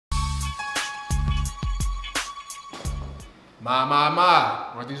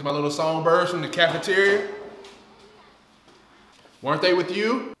My. Weren't these my little songbirds from the cafeteria? Weren't they with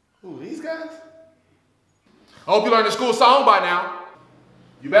you? Who, these guys? I hope you learned the school song by now.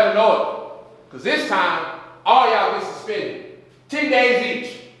 You better know it. Because this time, all y'all get suspended. 10 days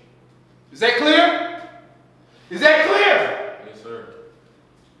each. Is that clear? Is that clear? Yes, sir.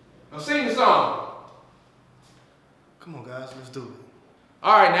 Now sing the song. Come on, guys, let's do it.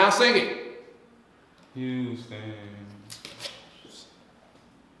 All right, now sing it. Houston.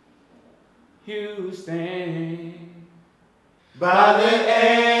 By the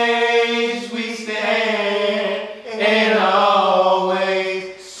age we stand and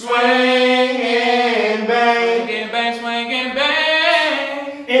always swing and bang. Swing and bang, swing and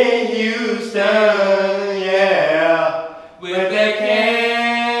bang. In Houston, yeah. With that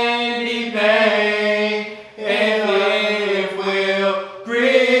candy bang. And live will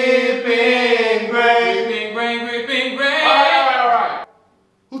grip and break. Gripping, brain, gripping, brain. All right.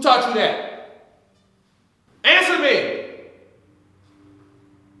 Who taught you that? Answer me.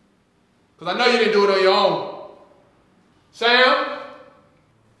 Because I know you didn't do it on your own. Sam?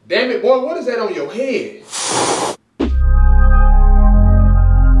 Damn it, boy, what is that on your head?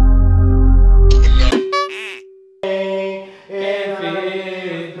 And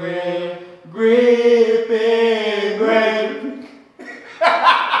fifth grade, grip and break.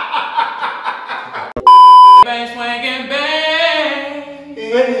 Bang, swing and bang.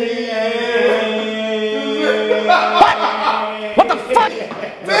 What the fuck?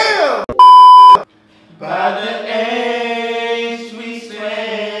 Damn! By the age we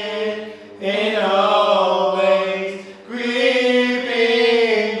stand and always gripping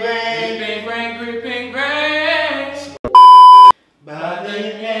grain. Gripping, brain, gripping, brain. By the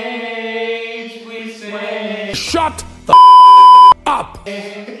age we stand. Shut the up!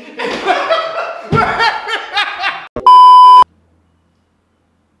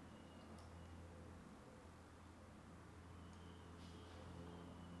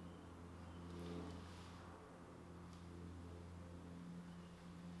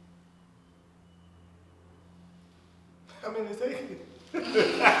 How many is taking?